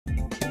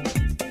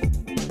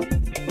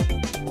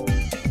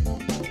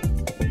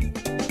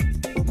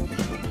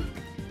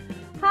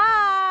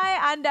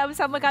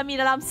bersama kami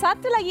dalam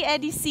satu lagi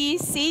edisi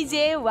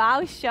CJ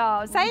Wow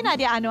Shop. Saya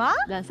Nadia Anwar.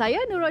 Dan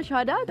saya Nurul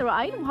Syahada,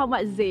 Terain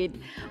Muhammad Zaid.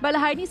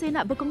 Baiklah, hari ini saya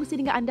nak berkongsi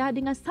dengan anda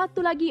dengan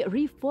satu lagi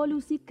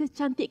revolusi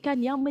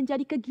kecantikan yang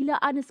menjadi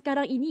kegilaan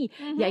sekarang ini.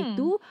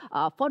 Iaitu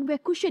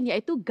Founwear cushion,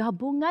 iaitu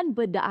gabungan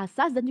bedak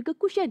asas dan juga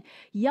cushion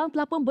yang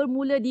telah pun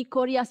bermula di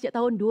Korea sejak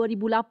tahun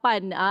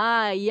 2008.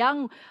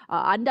 Yang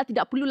anda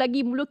tidak perlu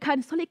lagi memerlukan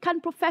solikan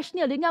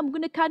profesional dengan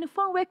menggunakan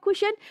Founwear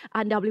cushion.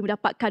 Anda boleh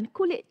mendapatkan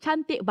kulit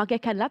cantik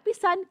bagaikan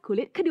lapisan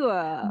kulit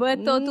kedua.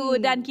 Betul tu,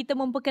 dan kita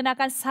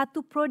memperkenalkan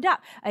satu produk,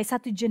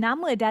 satu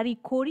jenama dari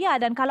Korea.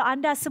 Dan kalau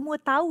anda semua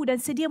tahu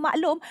dan sedia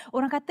maklum,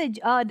 orang kata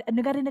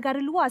negara-negara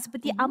luar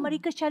seperti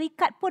Amerika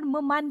Syarikat pun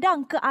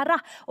memandang ke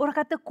arah orang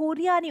kata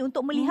Korea ni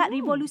untuk melihat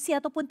revolusi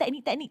ataupun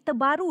teknik-teknik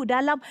terbaru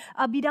dalam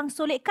bidang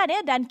solekan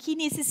ya. Dan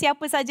kini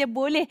sesiapa saja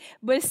boleh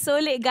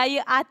bersolek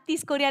gaya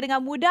artis Korea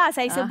dengan mudah.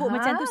 Saya sebut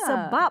macam tu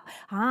sebab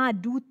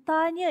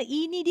dutanya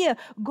ini dia,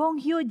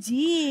 Gong Hyo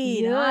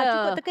Jin.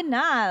 Cukup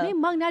terkenal.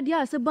 Memang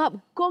Nadia, sebab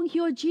Gong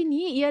Hyo Jin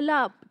ni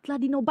ialah telah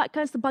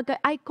dinobatkan sebagai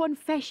ikon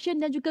fashion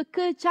dan juga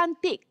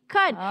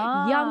kecantikan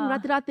yang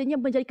rata-ratanya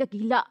menjadi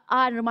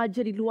kegilaan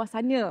remaja di luar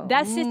sana.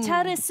 Dan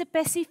secara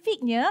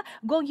spesifiknya,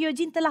 Gong Hyo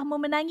Jin telah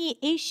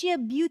memenangi Asia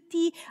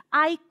Beauty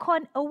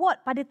Icon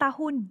Award pada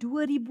tahun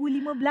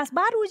 2015.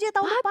 Baru je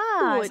tahun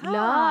lepas.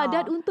 Patutlah.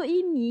 Dan untuk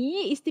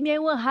ini,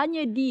 istimewa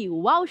hanya di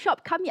Wow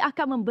Shop, kami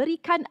akan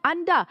memberikan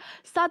anda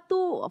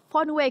satu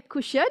Founwear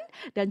cushion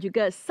dan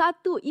juga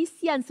satu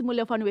isian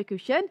semula Founwear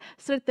cushion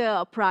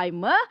serta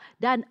primer,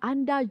 dan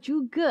anda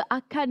juga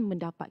akan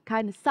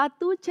mendapatkan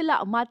satu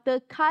celak mata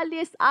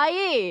kalis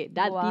air.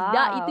 Dan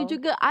tidak itu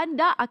juga,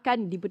 anda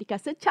akan diberikan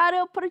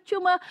secara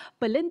percuma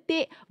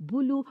pelentik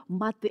bulu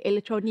mata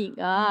elektronik.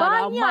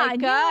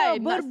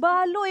 Banyaknya,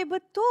 berbaloi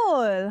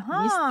betul.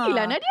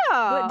 Mestilah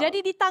Nadia.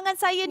 Jadi di tangan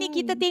saya ni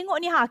kita tengok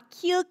ni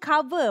kill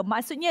cover,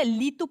 maksudnya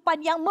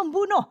litupan yang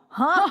membunuh.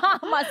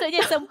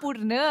 Maksudnya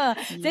sempurna.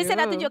 Jadi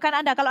saya nak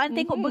tunjukkan anda, kalau anda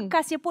tengok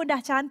bekasnya pun dah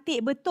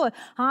cantik betul.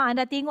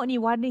 Anda tengok ni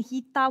warna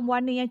hitam,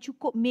 warna yang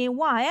cukup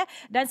mewah ya.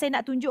 Dan saya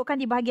nak tunjukkan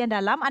di bahagian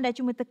dalam, anda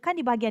cuma tekan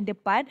di bahagian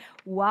depan.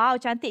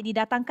 Wow, cantik,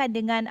 didatangkan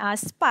dengan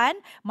span.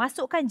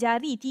 Masukkan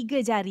jari,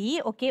 3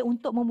 jari, okey,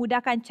 untuk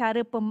memudahkan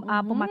cara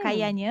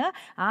pemakaiannya.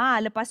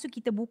 Lepas tu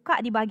kita buka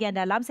di bahagian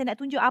dalam. Saya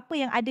nak tunjuk apa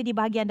yang ada di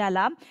bahagian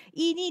dalam.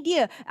 Ini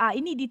dia.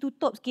 Ini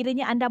ditutup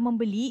sekiranya anda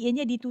membeli,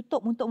 ianya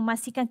ditutup untuk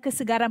memastikan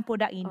kesegaran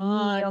produk ini.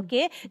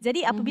 Okey.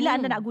 Jadi apabila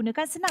anda nak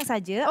gunakan, senang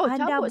saja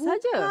anda buka.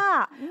 Saja.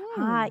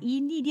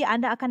 Ini dia,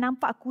 anda akan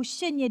nampak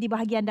cushionnya di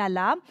bahagian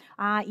dalam.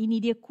 Ini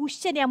dia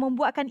cushion yang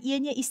membuatkan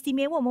ianya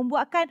istimewa,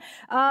 membuatkan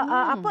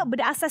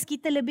bedak asas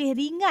kita lebih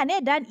ringan ya.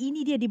 Dan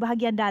ini dia di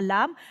bahagian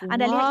dalam.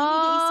 Anda lihat, ini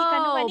dia isi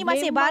kandungan. Ini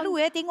masih baru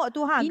ya, tengok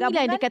tu inilah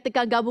yang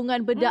dikatakan gabungan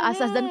bedak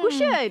asas dan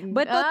cushion.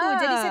 Betul tu.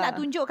 Jadi saya nak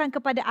tunjukkan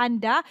kepada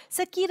anda,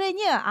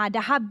 sekiranya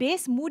dah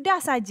habis,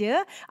 mudah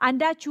saja.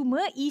 Anda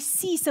cuma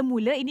isi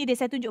semula. Ini dia,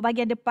 saya tunjuk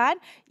bahagian depan.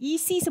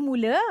 Isi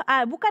semula.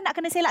 Bukan nak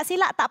kena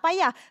selak-selak, tak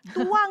payah.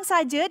 Tuang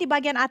saja di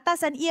bahagian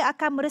atas dan ia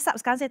akan meresap.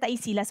 Sekarang saya tak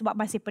isilah sebab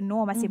masih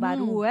penuh, masih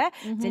baru.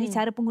 Jadi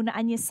cara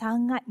penggunaannya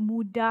sangat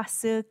mudah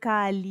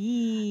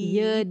sekali.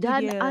 Ya,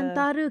 dan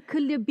antara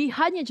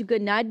kelebihannya juga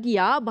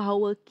Nadia,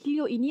 bahawa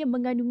CLIO ini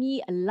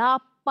mengandungi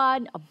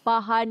 8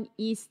 bahan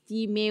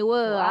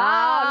istimewa.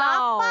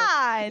 Wow,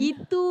 8.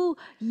 Itu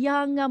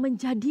yang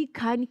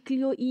menjadikan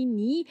CLIO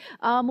ini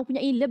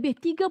mempunyai lebih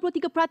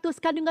 33%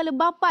 kandungan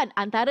lembapan.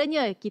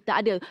 Antaranya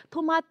kita ada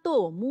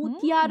tomato,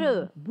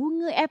 mutiara,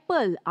 bunga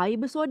apple, air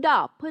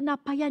bersoda,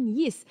 penapaian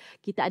yeast.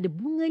 Kita ada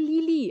bunga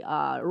lili,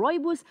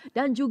 rooibos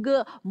dan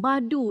juga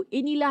madu.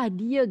 Inilah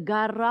dia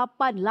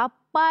garapan 8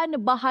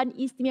 bahan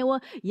istimewa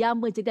yang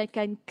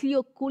menjadikan CLIO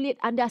kulit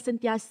anda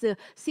sentiasa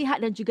sihat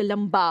dan juga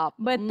lembap.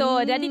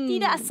 Betul. Jadi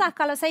tidak sah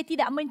kalau saya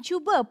tidak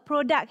mencuba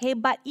produk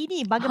hebat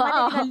ini.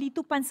 Bagaimana dengan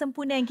litupan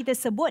sempurna yang kita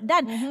sebut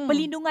dan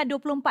perlindungan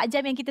 24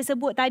 jam yang kita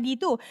sebut tadi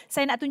tu.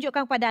 Saya nak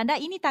tunjukkan kepada anda,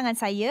 ini tangan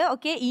saya.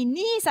 Okey,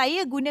 ini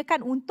saya gunakan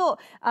untuk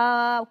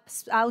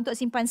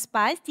simpan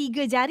spice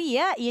 3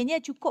 jari ya. Ianya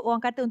cukup orang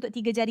kata untuk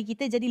 3 jari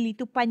kita, jadi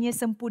litupannya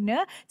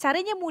sempurna.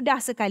 Caranya mudah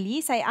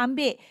sekali. Saya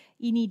ambil,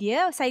 ini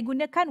dia, saya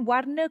gunakan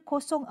warna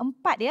 04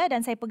 ya,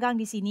 dan saya pegang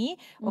di sini.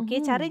 Okey,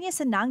 caranya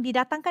senang,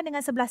 didatangkan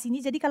dengan sebelah sini.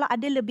 Jadi kalau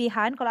ada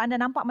lebihan, kalau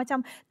anda nampak macam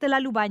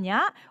terlalu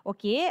banyak,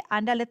 okey,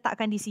 anda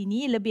letakkan di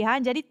sini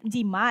lebihan, jadi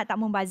jimat, tak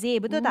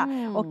membazir, betul tak?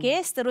 Okey,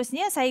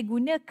 seterusnya saya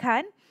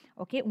gunakan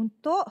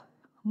untuk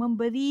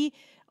memberi,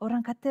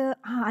 orang kata,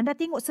 anda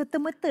tengok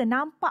serta-merta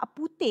nampak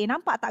putih,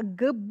 nampak tak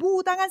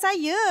gebu tangan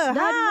saya.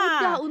 Dan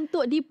mudah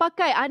untuk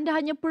dipakai. Anda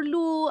hanya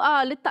perlu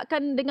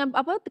letakkan dengan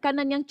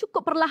tekanan yang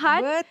cukup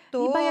perlahan.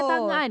 Betul. Di bahagian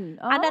tangan.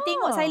 Anda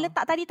tengok saya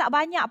letak tadi tak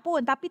banyak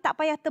pun, tapi tak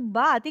payah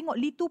tebal. Tengok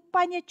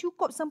litupannya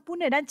cukup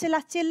sempurna dan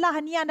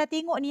celah-celah ni anda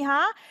tengok ni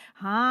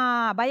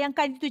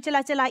bayangkan itu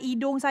celah-celah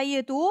hidung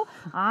saya tu.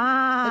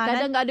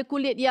 Kadang ada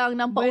kulit yang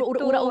nampak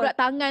urat-urat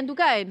tangan tu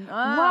kan.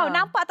 Wow,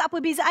 nampak tak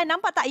perbezaan?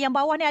 Nampak tak yang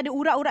bawah ni ada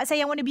urat-urat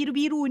saya yang warna warna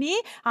biru-biru ni.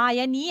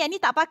 Yang ni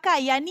tak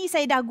pakai. Yang ni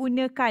saya dah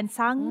gunakan.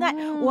 Sangat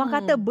orang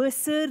kata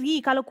berseri.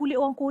 Kalau kulit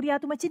orang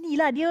Korea tu macam ni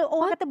lah. Dia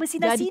orang kata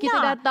bersinar-sinar. Jadi kita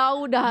dah tahu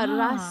dah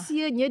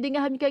rahsianya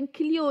dengan hamikan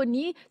CLIO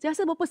ni. Saya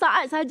rasa beberapa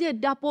saat saja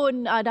dah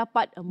pun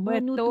dapat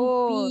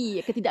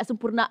menutupi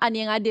ketidaksempurnaan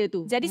yang ada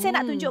tu. Jadi saya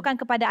nak tunjukkan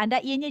kepada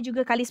anda, ianya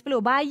juga kali 10.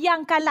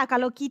 Bayangkanlah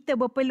kalau kita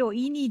berpeluh.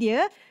 Ini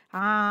dia.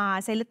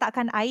 Saya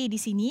letakkan air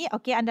di sini.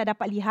 Okey, anda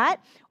dapat lihat.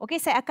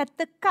 Okey, saya akan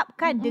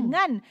tekapkan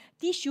dengan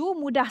tisu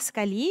mudah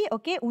sekali.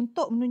 Okey,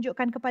 untuk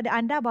menunjukkan kepada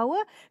anda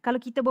bahawa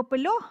kalau kita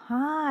berpeluh,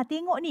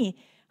 tengok ni.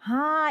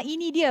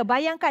 Ini dia.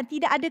 Bayangkan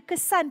tidak ada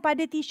kesan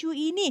pada tisu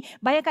ini.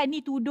 Bayangkan ni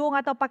tudung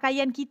atau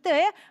pakaian kita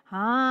ya.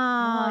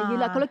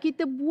 Yelah, kalau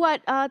kita buat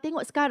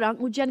tengok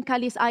sekarang ujian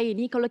kalis air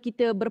ni, kalau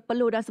kita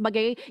berpeluh dan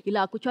sebagainya,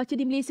 yelah cuaca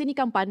di Malaysia ni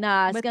kan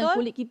panas. Betul. Kan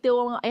kulit kita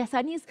orang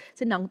Asahan ni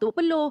senang untuk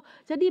berpeluh.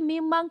 Jadi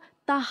memang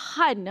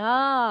tahan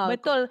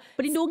betul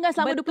perlindungan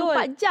selama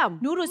 24 jam.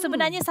 Nurul,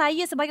 sebenarnya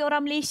saya sebagai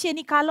orang Malaysia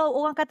ni, kalau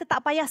orang kata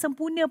tak payah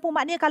sempurna pun,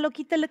 maknanya kalau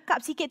kita lekap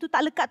sikit tu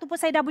tak lekat tu pun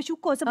saya dah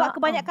bersyukur. Sebab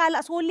kebanyakan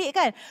alat solid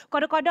kan,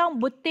 kadang-kadang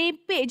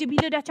bertempik je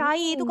bila dah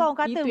cair tu kan, orang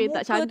kata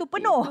muka tu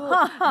penuh.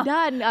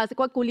 Dan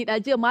sekuat kulit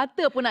aja,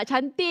 mata pun nak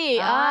cantik.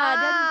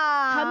 Dan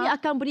kami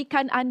akan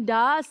berikan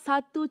anda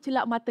satu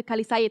celak mata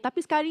kalis air.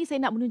 Tapi sekarang ni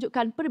saya nak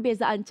menunjukkan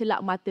perbezaan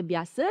celak mata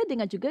biasa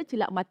dengan juga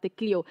celak mata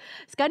CLIO.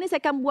 Sekarang ni saya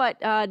akan buat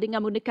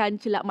dengan menggunakan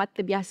celak mata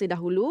biasa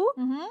dahulu.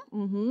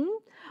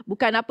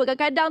 Bukan apa,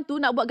 kadang-kadang tu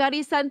nak buat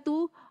garisan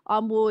tu,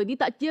 amboi,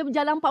 dia tak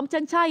berjalan nampak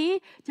macam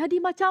cair, jadi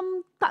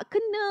macam tak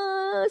kena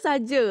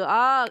saja.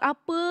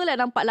 Apalah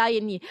nampak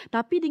lain ni.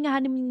 Tapi dengan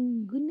hanya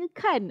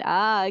menggunakan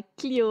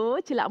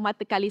CLIO celak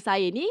mata kalis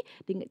air ni,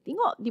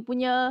 tengok dia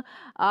punya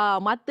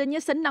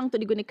matanya senang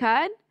untuk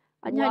digunakan.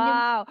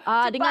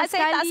 Dengan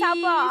saya tak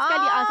sabar.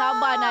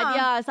 Sabar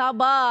Nadia,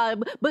 sabar.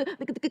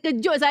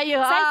 Kejut saya.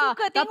 Saya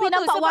suka tengok tapi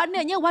nampak tu,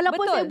 warnanya,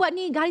 walaupun betul. saya buat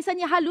ni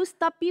garisannya halus,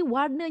 tapi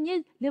warnanya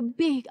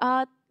lebih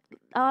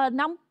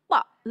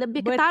nampak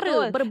lebih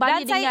ketara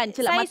berbanding dengan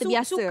celak mata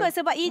biasa. Saya suka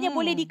sebab ianya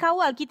boleh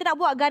dikawal. Kita nak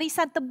buat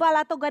garisan tebal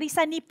atau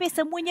garisan nipis,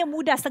 semuanya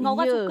mudah. Setengah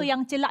orang suka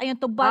yang celak yang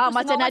tebal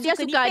tu, macam Nadia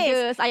suka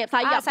ada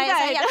sayap-sayap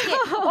sayap sikit.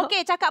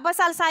 Okey, cakap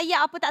pasal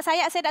sayap apa tak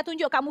sayap, saya dah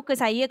tunjuk kat muka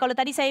saya. Kalau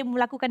tadi saya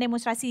melakukan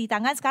demonstrasi di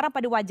tangan, sekarang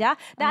pada wajah.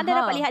 Dan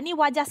anda dapat lihat ni,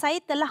 wajah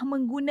saya telah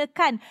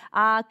menggunakan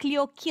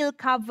CLIO Kill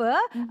Cover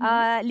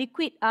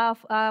liquid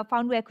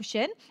Founwear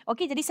cushion.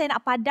 Okey, jadi saya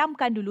nak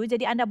padamkan dulu.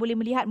 Jadi anda boleh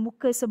melihat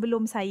muka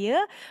sebelum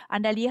saya.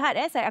 Anda lihat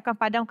saya akan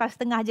padamkan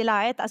setengah je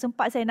lah. Tak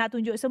sempat saya nak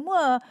tunjuk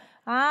semua.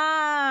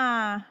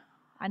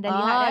 Anda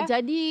lihat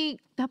Jadi,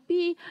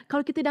 tapi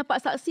kalau kita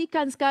dapat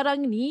saksikan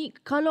sekarang ni,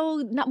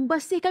 kalau nak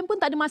membersihkan pun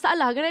tak ada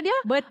masalah kan dia?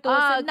 Betul,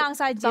 senang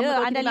saja.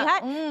 Anda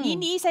lihat,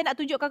 ini saya nak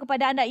tunjukkan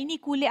kepada anda,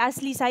 ini kulit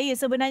asli saya.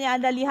 Sebenarnya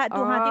anda lihat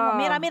tu, tengok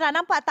merah-merah,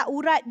 nampak tak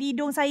urat di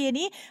hidung saya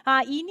ni?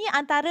 Ini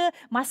antara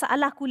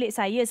masalah kulit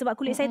saya, sebab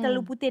kulit saya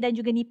terlalu putih dan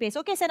juga nipis.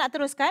 Okey, saya nak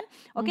teruskan.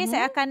 Okey,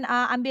 saya akan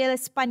ambil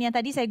span yang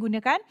tadi saya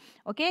gunakan.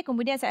 Okey,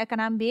 kemudian saya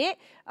akan ambil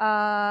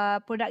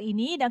produk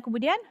ini dan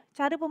kemudian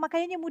cara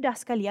pemakaiannya mudah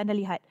sekali, anda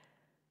lihat.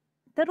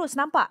 Terus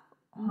nampak?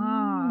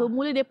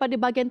 Bermula daripada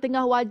bahagian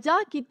tengah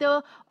wajah,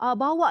 kita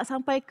bawa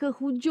sampai ke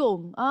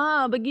hujung.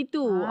 Begitu.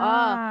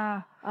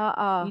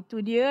 Itu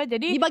dia.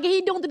 Jadi di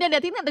bahagian hidung tu dia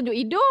ada, nak tunjuk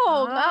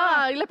hidung.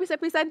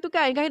 Lapisan-lapisan tu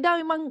kan,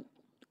 kadang-kadang memang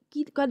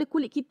ada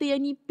kulit kita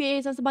yang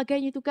nipis dan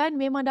sebagainya tu kan,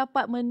 memang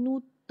dapat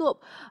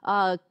menutup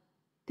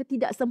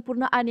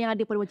ketidaksempurnaan yang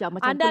ada pada wajah.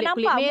 Macam anda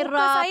kulit-kulit nampak, merah,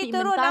 muka saya terus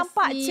pigmentasi.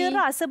 nampak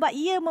cerah sebab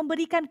ia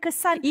memberikan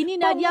kesan ini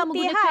Nadia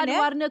menggunakan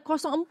warna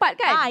 04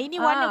 kan? Ini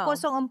warna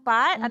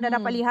 04. Anda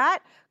dapat lihat.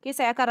 Okey,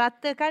 saya akan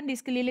ratakan di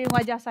sekeliling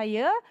wajah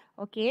saya.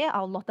 Okey,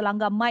 Allah,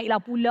 terlanggar mic lah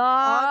pula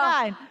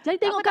kan.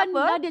 Jadi tengokkan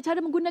Nadia,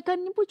 cara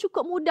menggunakan ni pun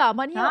cukup mudah.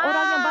 Maknanya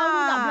orang yang baru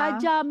nak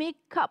belajar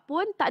makeup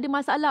pun tak ada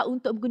masalah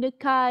untuk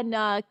menggunakan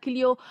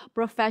CLIO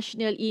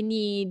Professional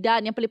ini.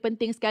 Dan yang paling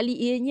penting sekali,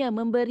 ianya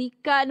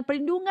memberikan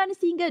perlindungan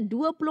sehingga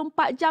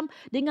 24 jam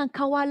dengan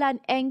kawalan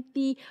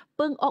anti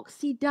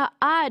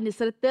pengoksidaan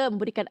serta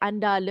memberikan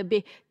anda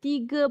lebih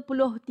 33%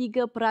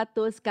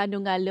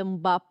 kandungan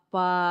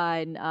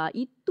lembapan.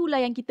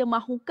 Itulah yang kita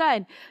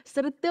mahukan.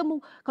 Serta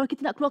kalau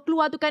kita nak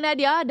keluar-keluar tu kan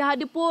Nadia, dah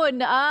ada pun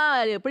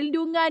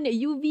perlindungan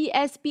UV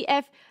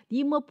SPF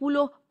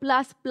 50++,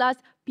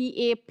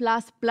 PA+++.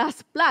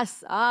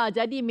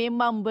 Jadi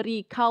memang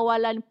beri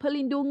kawalan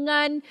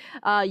perlindungan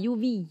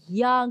UV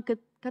yang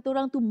kata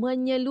orang tu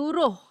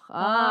menyeluruh.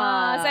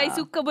 Saya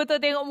suka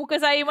betul tengok muka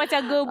saya macam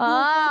gebu,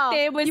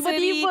 putih,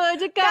 berseri. Tiba-tiba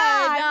je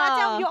kan.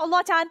 Macam, ya Allah,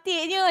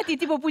 cantiknya.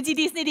 Tiba-tiba puji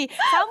diri sendiri.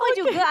 Sama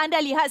juga anda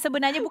lihat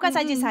sebenarnya, bukan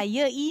saja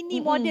saya.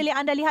 Ini model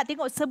yang anda lihat.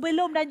 Tengok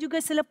sebelum dan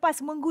juga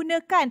selepas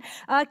menggunakan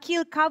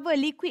Kill Cover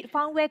Liquid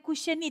Founwear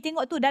Cushion ni.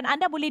 Tengok tu. Dan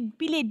anda boleh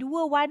pilih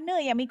dua warna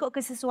yang mengikut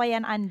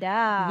kesesuaian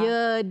anda.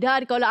 Ya,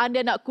 dan kalau anda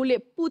nak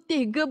kulit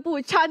putih,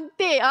 gebu,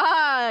 cantik.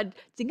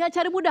 Dengan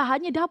cara mudah,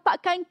 hanya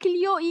dapatkan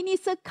CLIO ini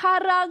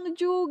sekarang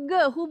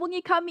juga.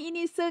 Hubungi kami kami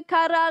ini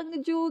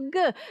sekarang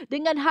juga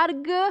dengan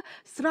harga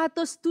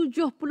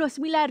RM179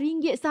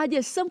 sahaja,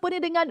 sempena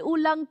dengan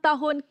ulang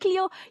tahun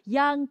CLIO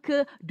yang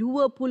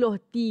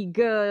ke-23.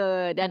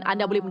 Dan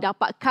anda boleh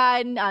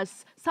mendapatkan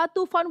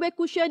satu Founwear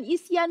cushion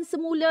isian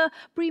semula,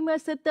 primer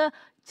serta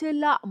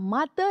celak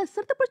mata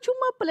serta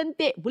percuma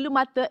pelentik bulu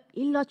mata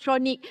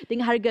elektronik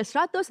dengan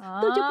harga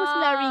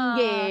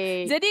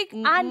RM179. Jadi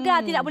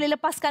anda tidak boleh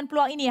lepaskan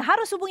peluang ini.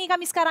 Harus hubungi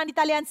kami sekarang di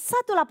talian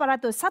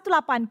 1800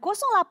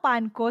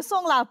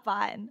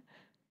 180808.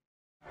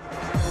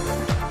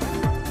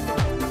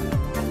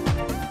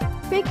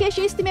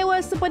 Pakej istimewa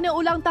sempena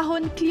ulang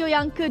tahun CLIO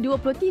yang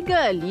ke-23,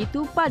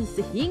 litupan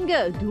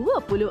sehingga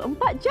 24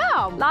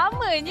 jam.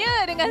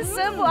 Lamanya dengan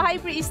sebuah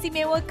hybrid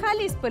istimewa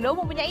Kalis Peluh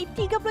mempunyai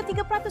 33%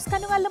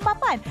 kandungan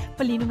lembapan,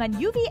 perlindungan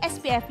UV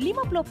SPF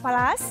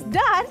 50+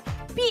 dan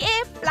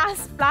PA+++.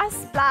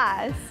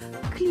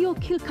 CLIO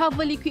Kill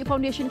Cover Liquid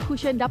Foundation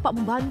Cushion dapat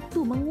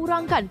membantu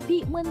mengurangkan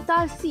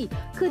pigmentasi,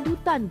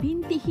 kedutan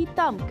bintik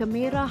hitam,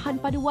 kemerahan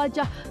pada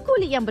wajah,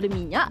 kulit yang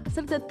berminyak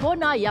serta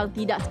tona yang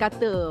tidak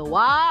sekata.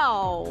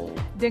 Wow!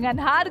 Dengan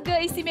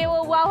harga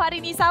istimewa wow hari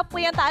ini, siapa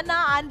yang tak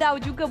nak, anda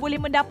juga boleh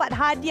mendapat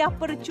hadiah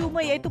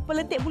percuma iaitu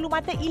pelentik bulu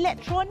mata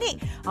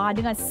elektronik.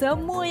 Dengan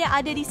semua yang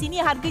ada di sini,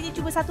 harganya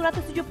cuma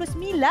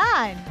RM179.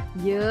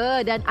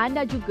 Ya, dan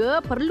anda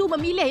juga perlu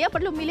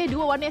memilih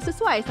dua warna yang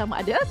sesuai, sama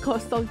ada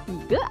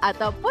 03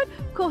 ataupun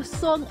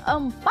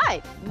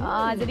 04.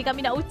 Jadi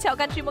kami nak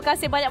ucapkan terima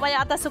kasih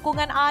banyak-banyak atas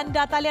sokongan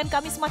anda. Talian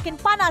kami semakin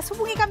panas.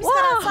 Hubungi kami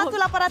sekarang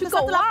 1800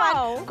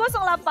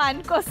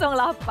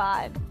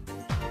 180808.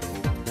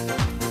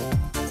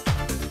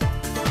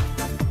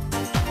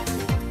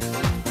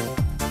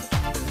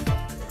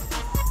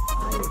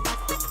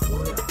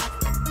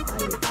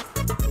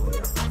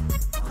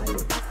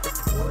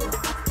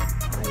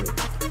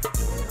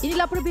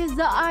 Inilah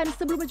perbezaan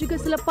sebelum dan juga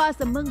selepas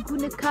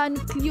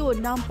menggunakan CLIO.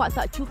 Nampak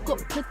tak cukup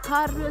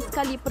ketara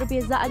sekali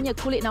perbezaannya.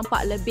 Kulit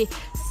nampak lebih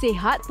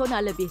sihat,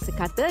 tona lebih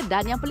sekata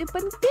dan yang paling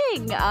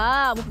penting,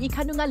 mempunyai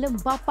kandungan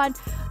lembapan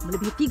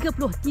melebihi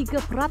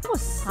 33%.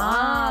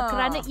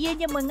 Kerana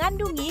ianya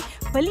mengandungi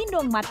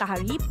pelindung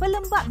matahari,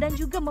 pelembap dan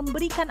juga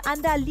memberikan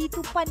anda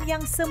litupan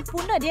yang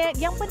sempurna.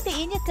 Yang penting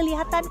ianya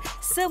kelihatan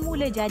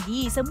semula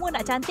jadi. Semua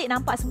nak cantik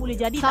nampak semula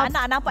jadi. Tak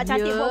nak nampak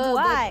cantik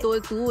buat-buat. Betul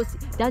tu.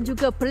 Dan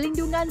juga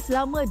perlindungan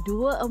selama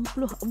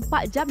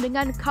 24 jam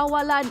dengan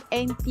kawalan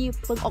anti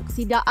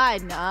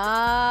pengoksidaan.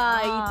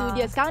 Itu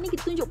dia. Sekarang ni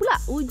kita tunjuk pula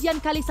ujian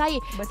kali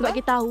air. Betul. Sebab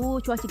kita tahu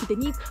cuaca kita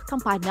ni kan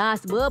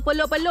panas,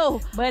 berpeluh-peluh.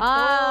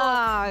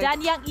 Betul. Dan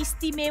yang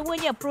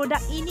istimewanya,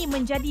 produk ini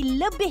menjadi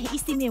lebih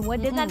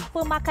istimewa dengan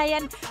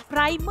pemakaian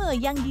primer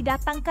yang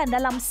didatangkan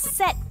dalam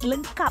set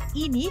lengkap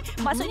ini.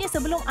 Maksudnya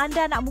sebelum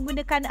anda nak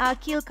menggunakan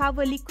Kill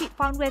Cover Liquid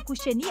Founwear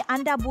Cushion ni,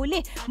 anda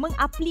boleh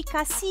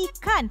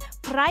mengaplikasikan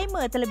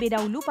primer terlebih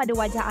dahulu pada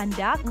wajah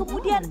anda.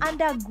 Kemudian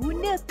anda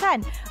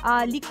gunakan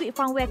Liquid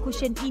Founwear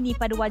Cushion ini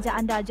pada wajah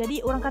anda. Jadi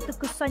orang kata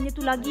kesannya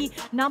tu lagi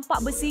nampak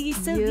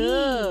berseri-seri.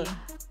 Ya.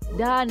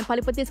 Dan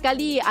paling penting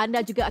sekali, anda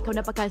juga akan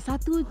mendapatkan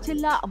satu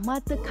celak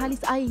mata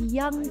kalis air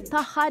yang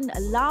tahan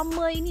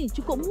lama ini.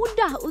 Cukup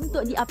mudah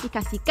untuk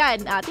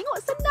diaplikasikan. Tengok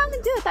senang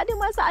je, tak ada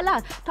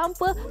masalah.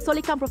 Tanpa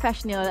solikan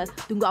profesional.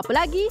 Tunggu apa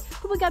lagi?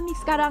 Hubungi kami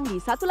sekarang di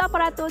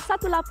 1800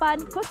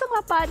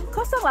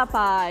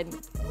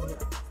 180808.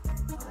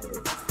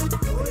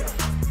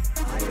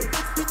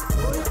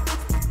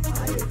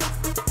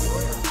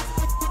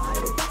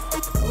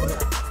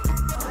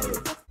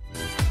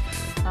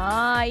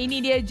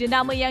 Ini dia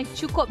jenama yang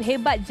cukup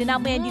hebat,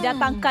 jenama yang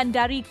didatangkan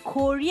dari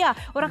Korea.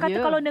 Orang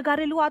kata kalau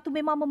negara luar tu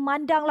memang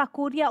memandanglah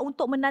Korea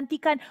untuk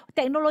menantikan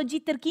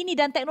teknologi terkini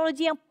dan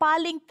teknologi yang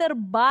paling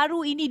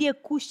terbaru. Ini dia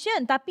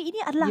cushion, tapi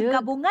ini adalah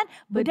gabungan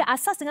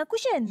berasas dengan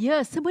cushion.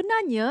 Ya,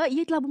 sebenarnya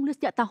ia telah bermula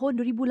sejak tahun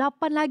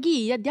 2008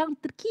 lagi. Yang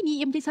terkini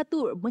ia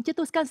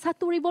mencetuskan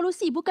satu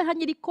revolusi, bukan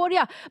hanya di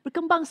Korea,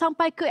 berkembang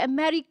sampai ke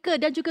Amerika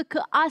dan juga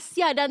ke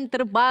Asia, dan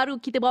terbaru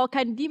kita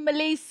bawakan di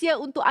Malaysia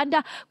untuk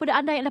anda,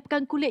 pada anda yang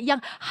dapatkan kulit yang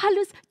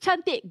halus,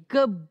 cantik,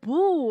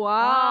 gebu.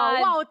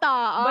 Wow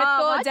tak?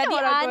 Betul. Jadi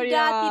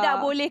anda tidak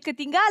boleh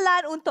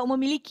ketinggalan untuk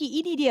memiliki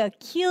ini dia,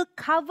 Kill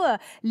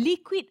Cover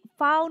Liquid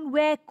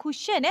Founwear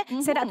Cushion.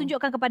 Saya nak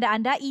tunjukkan kepada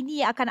anda.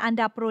 Ini akan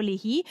anda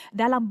perolehi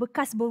dalam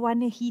bekas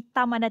berwarna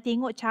hitam. Anda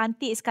tengok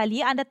cantik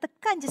sekali. Anda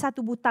tekan je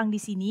satu butang di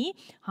sini.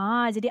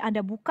 Jadi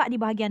anda buka di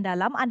bahagian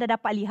dalam. Anda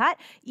dapat lihat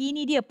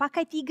ini dia,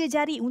 pakai 3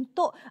 jari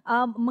untuk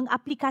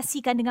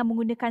mengaplikasikan dengan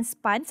menggunakan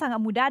span. Sangat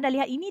mudah. Anda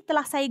lihat ini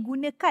telah saya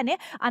gunakan.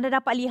 Anda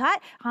dapat lihat,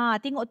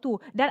 tengok tu.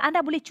 Dan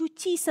anda boleh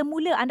cuci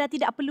semula. Anda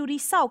tidak perlu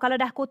risau kalau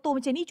dah kotor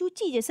macam ni,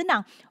 cuci je,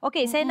 senang.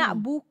 Okey, saya nak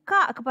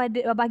buka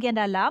kepada bahagian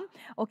dalam.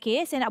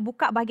 Okey, saya nak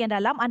buka bahagian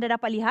dalam. Anda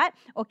dapat lihat.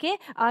 Okey,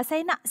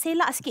 saya nak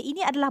selak sikit.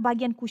 Ini adalah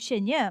bahagian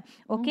cushionnya.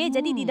 Okey,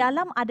 jadi di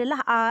dalam adalah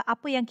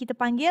apa yang kita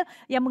panggil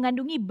yang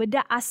mengandungi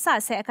bedak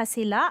asas. Saya akan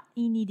selak.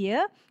 Ini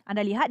dia.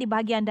 Anda lihat di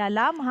bahagian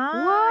dalam.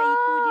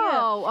 Itu dia.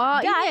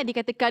 Ini yang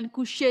dikatakan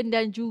cushion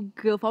dan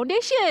juga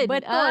foundation.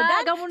 Betul.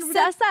 Dan kamu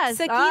berasas.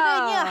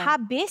 Sekiranya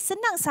habis,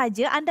 senang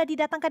saja anda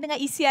didatangkan dengan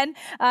isian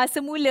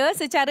semula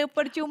secara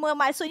percuma.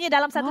 Maksudnya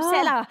dalam satu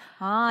set lah.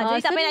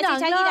 Jadi tak payah nak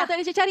cari-cari dah. Tak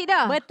payah cari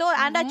dah. Betul.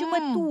 Anda cuma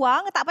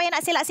tuang. Tak payah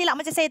nak selak-selak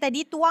macam saya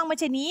tadi. Tuang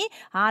macam ni.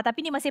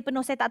 Tapi ni masih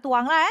penuh, saya tak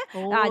tuang lah.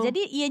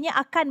 Jadi ianya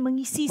akan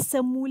mengisi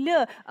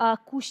semula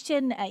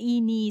cushion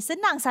ini.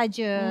 Senang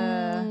saja.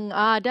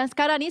 Dan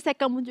sekarang ni saya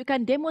akan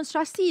menunjukkan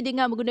demonstrasi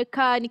dengan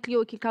menggunakan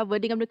CLIO Kill Cover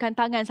dengan menggunakan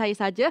tangan saya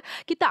saja.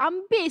 Kita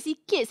ambil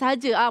sikit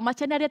saja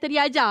macam Nadia tadi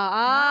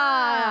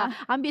ajar.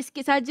 Ambil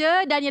sikit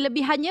saja dan yang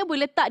lebihannya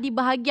boleh letak di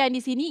bahagian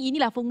di sini.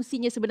 Inilah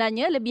fungsinya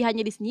sebenarnya,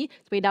 lebihannya di sini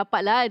supaya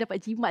dapat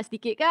jimat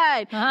sedikit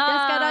kan. Dan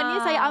sekarang ni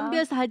saya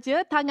ambil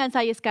sahaja tangan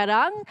saya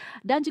sekarang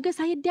dan juga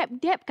saya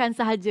dab-dabkan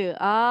sahaja.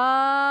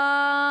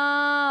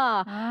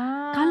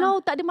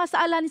 Kalau tak ada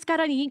masalah ni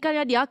sekarang ni kan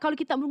Nadia, kalau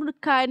kita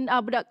menggunakan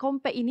bedak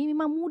compact ini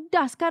memang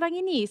mudah sekarang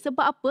ini.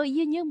 Sebab apa?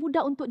 Ianya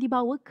mudah untuk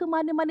dibawa ke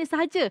mana-mana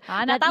sahaja.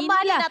 Nak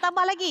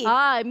tambah lagi.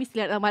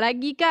 Mesti nak tambah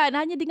lagi kan.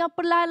 Hanya dengan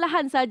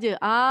perlahan-lahan saja.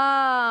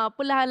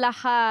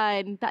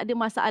 Perlahan-lahan. Tak ada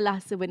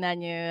masalah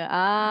sebenarnya.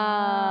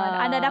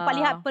 Anda dapat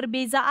lihat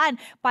perbezaan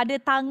pada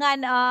tangan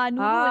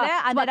Nurul.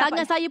 Sebab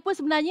tangan saya pun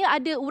sebenarnya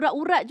ada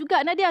urat-urat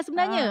juga Nadia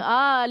sebenarnya.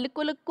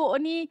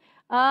 Lekuk-lekuk ni.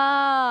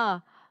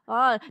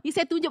 Ni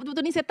saya tunjuk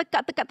betul-betul ni saya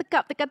tekap.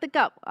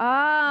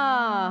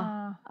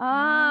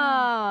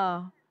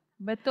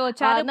 Betul.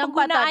 Cara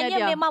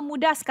penggunaannya memang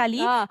mudah sekali.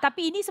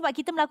 Tapi ini sebab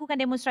kita melakukan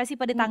demonstrasi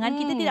pada tangan.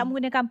 Kita tidak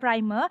menggunakan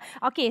primer.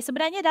 Okey,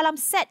 sebenarnya dalam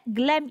set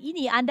glam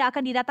ini anda akan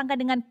didatangkan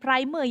dengan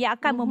primer yang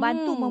akan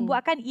membantu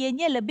membuatkan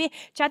ianya lebih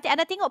cantik.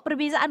 Anda tengok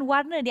perbezaan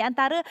warna di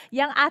antara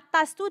yang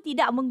atas tu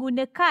tidak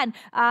menggunakan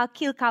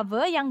kill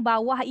cover. Yang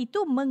bawah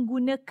itu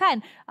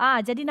menggunakan.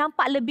 Jadi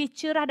nampak lebih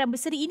cerah dan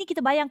berseri. Ini kita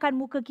bayangkan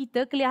muka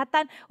kita.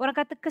 Kelihatan orang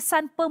kata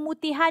kesan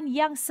pemutihan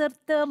yang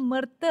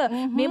serta-merta.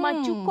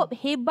 Memang cukup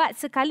hebat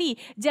sekali.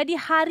 Jadi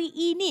hari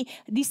ini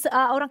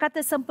orang kata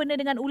sempena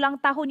dengan ulang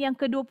tahun yang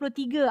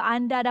ke-23,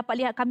 anda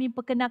dapat lihat kami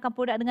perkenalkan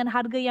produk dengan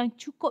harga yang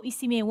cukup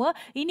istimewa.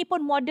 Ini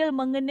pun model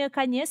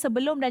mengenakannya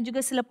sebelum dan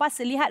juga selepas.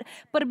 Lihat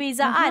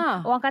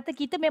perbezaan. Orang kata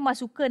kita memang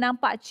suka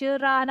nampak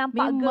cerah,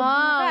 nampak gebu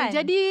kan.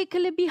 Jadi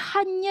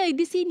kelebihannya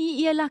di sini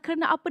ialah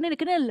kerana apa ni?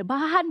 Kerana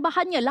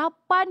bahan-bahannya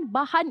 8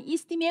 bahan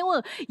istimewa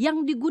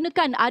yang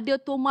digunakan.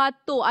 Ada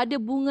tomato, ada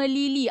bunga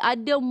lili,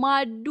 ada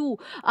madu,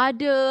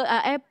 ada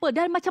apple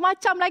dan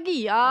macam-macam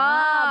lagi.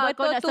 Betul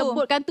kau nak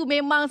sebutkan tu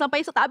memang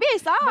sampai esok tak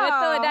habis.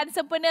 Betul. Dan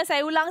sempena,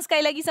 saya ulang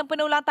sekali lagi,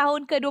 sempena ulang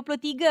tahun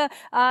ke-23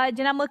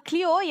 jenama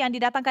CLIO yang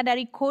didatangkan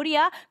dari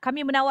Korea,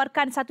 kami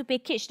menawarkan satu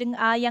package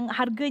yang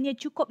harganya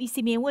cukup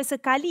istimewa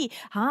sekali.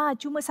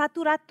 Cuma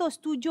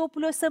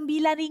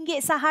RM179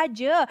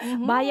 sahaja.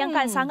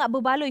 Bayangkan sangat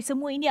berbaloi.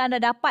 Semua ini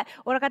anda dapat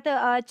orang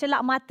kata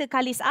celak mata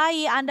kalis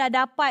air, anda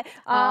dapat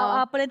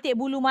pelentik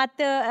bulu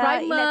mata,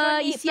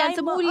 primer, isian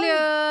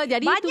semula.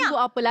 Jadi banyak.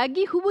 Tunggu apa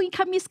lagi? Hubungi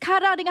kami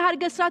sekarang dengan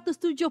harga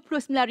RM179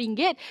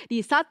 di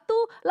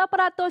 1800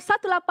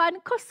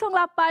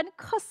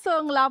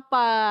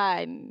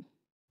 180808.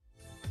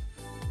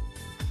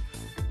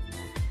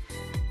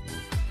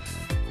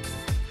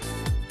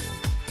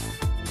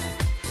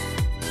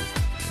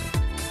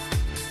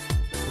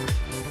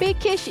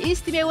 Package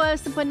istimewa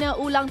sempena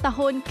ulang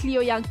tahun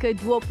CLIO yang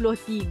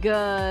ke-23.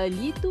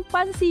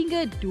 Litupan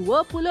sehingga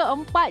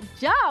 24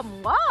 jam.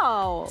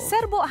 Wow!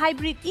 Serbuk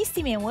hybrid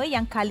istimewa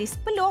yang kalis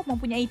peluh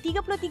mempunyai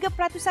 33%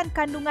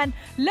 kandungan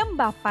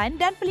lembapan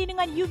dan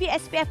perlindungan UV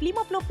SPF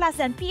 50+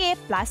 dan PA+++.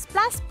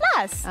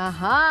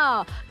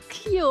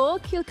 CLIO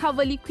Kill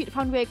Cover Liquid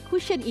Founwear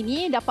Cushion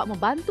ini dapat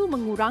membantu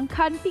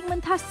mengurangkan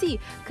pigmentasi,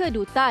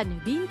 kedutan,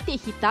 bintik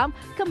hitam,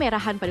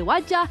 kemerahan pada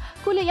wajah,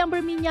 kulit yang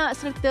berminyak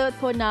serta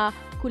tona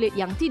kulit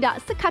yang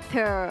tidak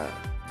sekata.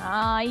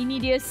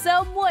 Ini dia,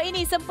 semua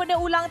ini sempena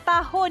ulang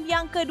tahun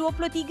yang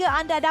ke-23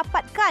 anda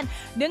dapatkan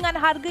dengan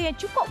harga yang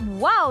cukup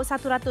wow,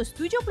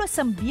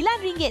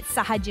 RM179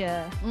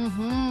 sahaja.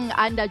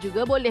 Anda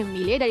juga boleh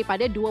memilih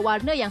daripada dua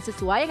warna yang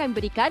sesuai yang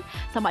kami berikan,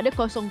 sama ada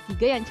 03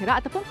 yang cerah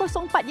ataupun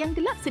 04 yang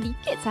gelap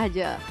sedikit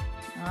sahaja.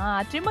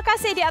 Terima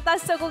kasih di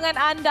atas sokongan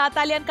anda.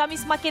 Talian kami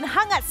semakin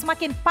hangat,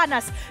 semakin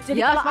panas.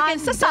 Jadi kalau semakin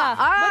anda sesak.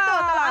 Betul,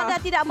 kalau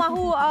anda tidak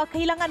mahu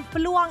kehilangan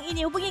peluang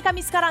ini, hubungi kami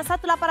sekarang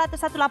 1800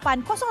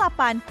 18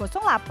 08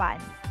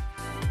 08.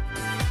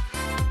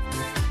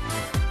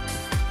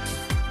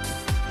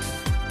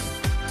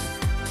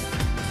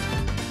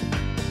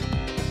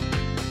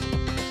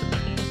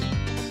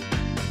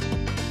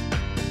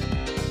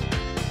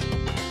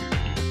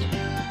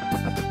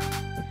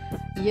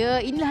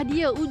 Ya, inilah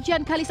dia ujian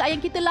kalis air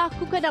yang kita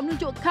lakukan dan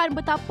menunjukkan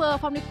betapa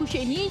Founwear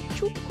Cushion ini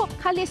cukup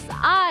kalis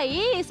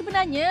air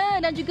sebenarnya,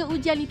 dan juga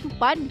ujian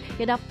litupan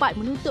yang dapat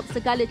menutup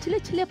segala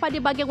celah-celah pada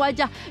bahagian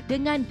wajah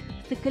dengan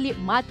sekelip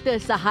mata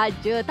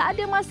sahaja. Tak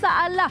ada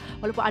masalah.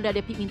 Walaupun anda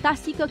ada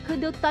pigmentasi ke,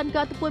 kedutan ke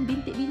ataupun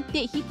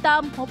bintik-bintik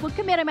hitam maupun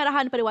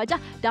kemerah-merahan pada wajah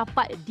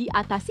dapat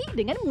diatasi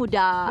dengan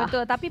mudah.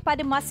 Betul, tapi pada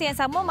masa yang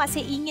sama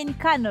masih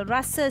inginkan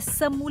rasa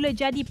semula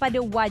jadi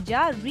pada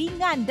wajah,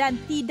 ringan dan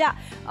tidak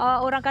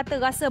orang kata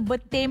rasa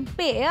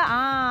bertempik ya.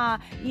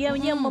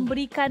 Ianya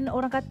memberikan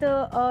orang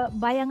kata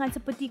bayangan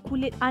seperti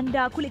kulit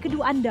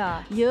kedua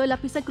anda. Ya,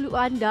 lapisan kulit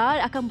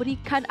anda akan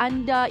berikan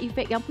anda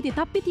efek yang putih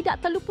tapi tidak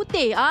terlalu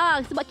putih.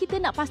 Sebab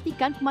kita nak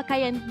pastikan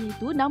pemakaian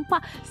itu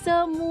nampak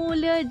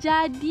semula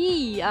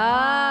jadi.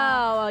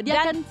 Dia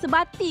akan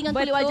sebati dengan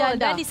kulit wajah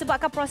anda. Dan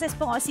disebabkan proses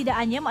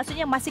pengoksidaannya,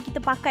 maksudnya masa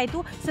kita pakai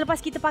tu, selepas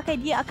kita pakai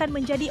dia akan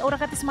menjadi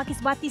orang kata semakin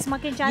sebati,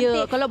 semakin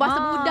cantik. Ya, kalau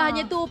bahasa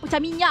mudahnya tu pecah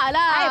minyak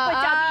lah.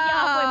 Pecah minyak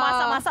apa?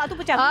 Masak-masak tu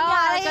pecah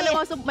minyak. Kalau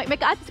bahasa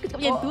make up artist cakap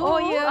macam tu.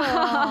 Ya.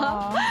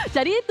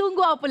 Jadi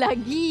tunggu apa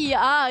lagi?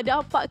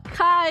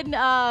 Dapatkan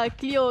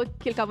CLIO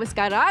Kill Cover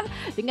sekarang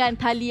dengan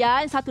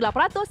talian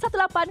 1800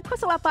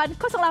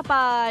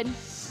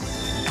 180808.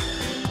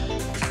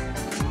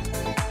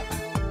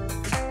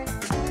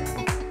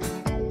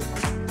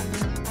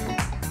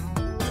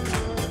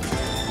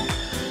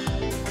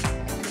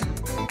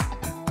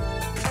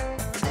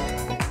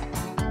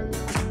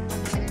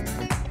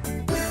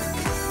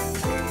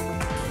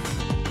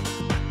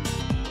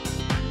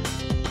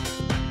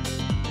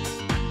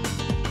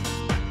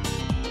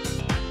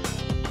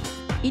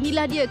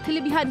 Inilah dia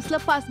kelebihan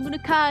selepas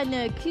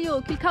menggunakan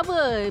CLIO Kill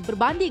Cover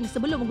berbanding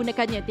sebelum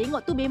menggunakannya.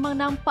 Tengok tu memang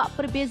nampak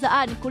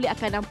perbezaan. Kulit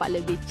akan nampak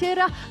lebih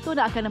cerah,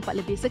 toner akan nampak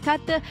lebih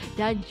sekata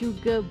dan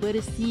juga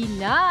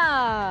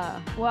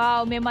bersinar.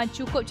 Wow, memang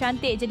cukup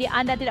cantik. Jadi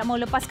anda tidak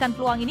mahu lepaskan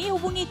peluang ini,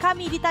 hubungi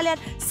kami di talian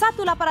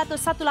 1800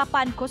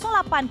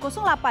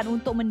 180808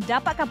 untuk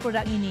mendapatkan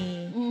produk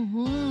ini.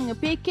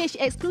 Package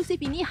eksklusif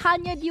ini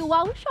hanya di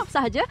Wow Shop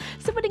sahaja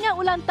seperti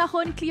ulang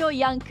tahun CLIO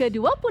yang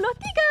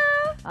ke-23.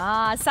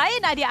 Saya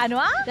Nadia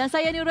Anwar. Dan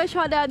saya Nurul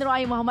Syuhada Nur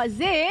Ain Muhammad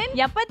Zain.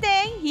 Yang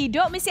penting,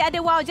 hidup mesti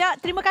ada wow je.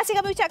 Terima kasih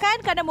kami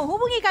ucapkan kerana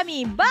menghubungi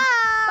kami.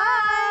 Bye!